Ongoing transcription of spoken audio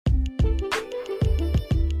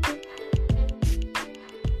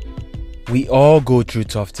We all go through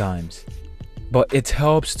tough times, but it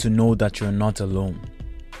helps to know that you're not alone.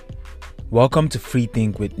 Welcome to Free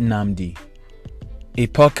Think with Nnamdi, a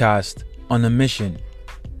podcast on a mission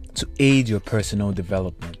to aid your personal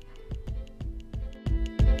development.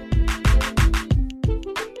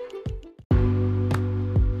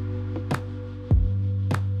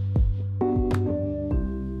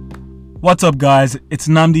 What's up, guys? It's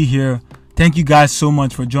Nnamdi here. Thank you guys so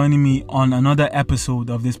much for joining me on another episode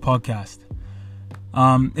of this podcast.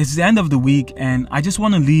 It's the end of the week, and I just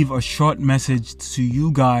want to leave a short message to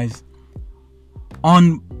you guys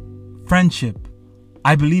on friendship.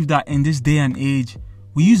 I believe that in this day and age,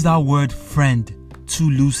 we use that word friend too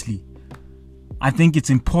loosely. I think it's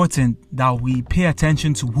important that we pay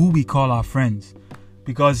attention to who we call our friends,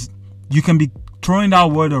 because you can be throwing that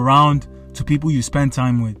word around to people you spend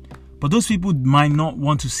time with, but those people might not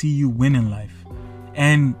want to see you win in life.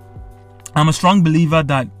 And I'm a strong believer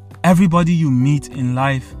that everybody you meet in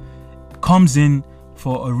life comes in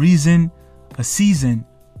for a reason, a season,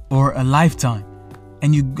 or a lifetime.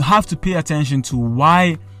 And you have to pay attention to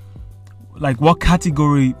why, what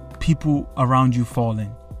category people around you fall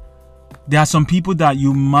in. There are some people that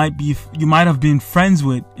you might have been friends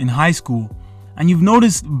with in high school, and you've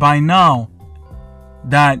noticed by now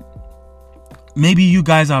that maybe you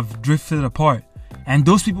guys have drifted apart, and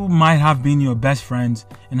those people might have been your best friends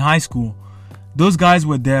in high school. Those guys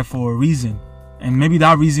were there for a reason, and maybe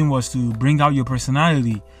that reason was to bring out your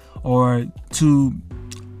personality or to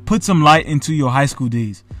put some light into your high school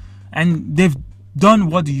days. And they've done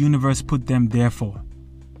what the universe put them there for.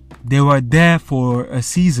 They were there for a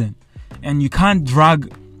season, and you can't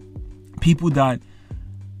drag people that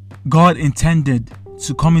God intended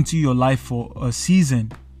to come into your life for a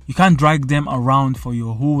season. You can't drag them around for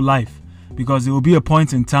your whole life, because there will be a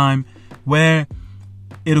point in time where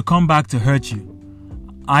it'll come back to hurt you.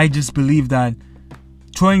 I just believe that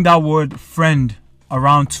throwing that word friend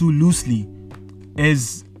around too loosely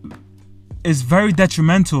is very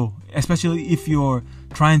detrimental, especially if you're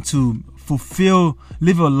trying to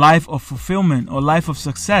live a life of fulfillment or life of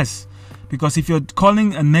success. Because if you're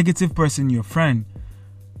calling a negative person your friend,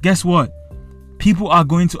 guess what? People are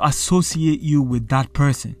going to associate you with that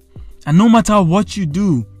person. And no matter what you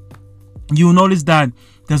do, you'll notice that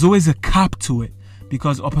there's always a cap to it,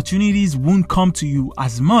 because opportunities won't come to you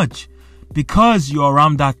as much because you're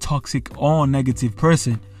around that toxic or negative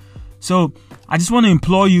person. So I just want to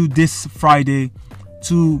implore you this Friday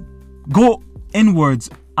to go inwards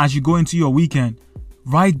as you go into your weekend.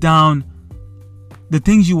 Write down the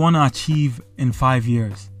things you want to achieve in 5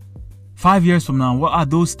 years. 5 years from now, what are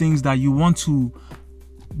those things that you want to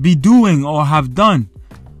be doing or have done?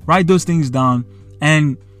 Write those things down,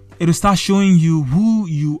 and it'll start showing you who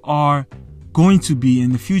you are going to be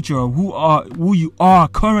in the future, or who you are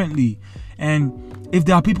currently. And if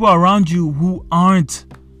there are people around you who are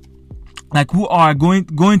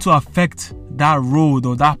going to affect that road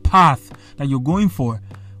or that path that you're going for,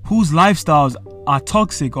 whose lifestyles are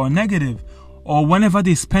toxic or negative, or whenever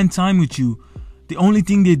they spend time with you, the only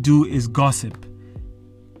thing they do is gossip.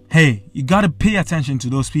 Hey, you got to pay attention to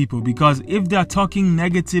those people, because if they're talking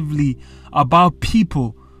negatively about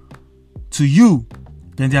people to you,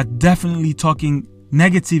 then they're definitely talking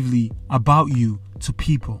negatively about you to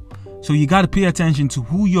people. So you got to pay attention to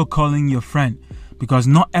who you're calling your friend, because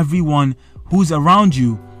not everyone who's around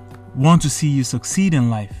you want to see you succeed in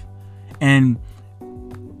life. And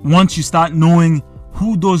once you start knowing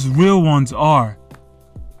who those real ones are,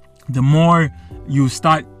 the more you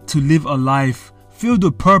start to live a life filled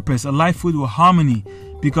with purpose, a life filled with harmony.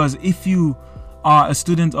 Because if you are a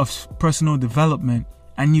student of personal development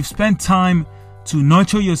and you've spent time to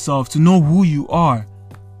nurture yourself, to know who you are,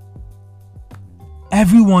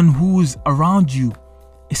 everyone who's around you,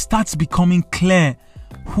 it starts becoming clear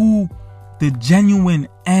who the genuine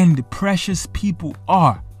and precious people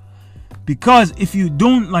are. Because if you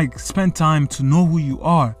don't spend time to know who you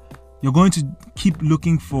are, you're going to keep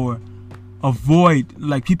looking for a void,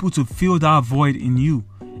 people to fill that void in you.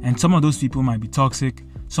 And some of those people might be toxic.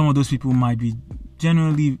 Some of those people might be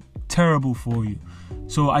generally terrible for you.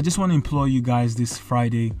 So I just want to implore you guys this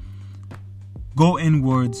Friday, go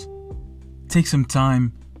inwards, take some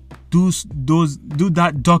time, do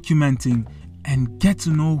that documenting, and get to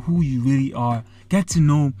know who you really are. Get to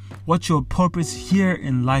know what your purpose here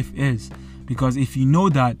in life is. Because if you know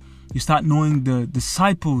that, you start knowing the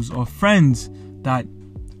disciples or friends that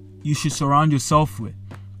you should surround yourself with.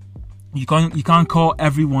 You can't call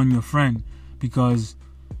everyone your friend, because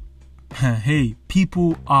hey,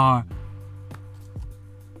 people are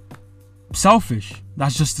selfish.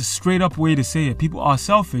 That's just a straight up way to say it. People are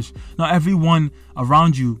selfish. Not everyone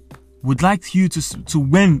around you would like you to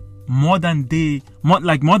win more than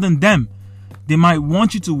them. They might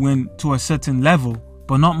want you to win to a certain level,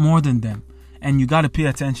 but not more than them. And you got to pay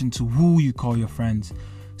attention to who you call your friends.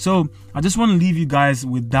 So I just want to leave you guys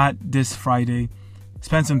with that this Friday.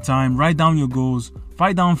 Spend some time, write down your goals,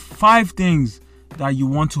 write down 5 things that you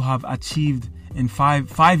want to have achieved in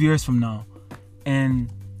 5 years from now.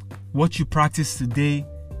 And what you practice today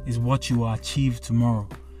is what you will achieve tomorrow.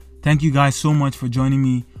 Thank you guys so much for joining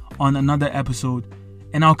me on another episode,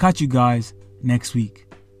 and I'll catch you guys next week.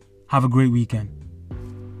 Have a great weekend.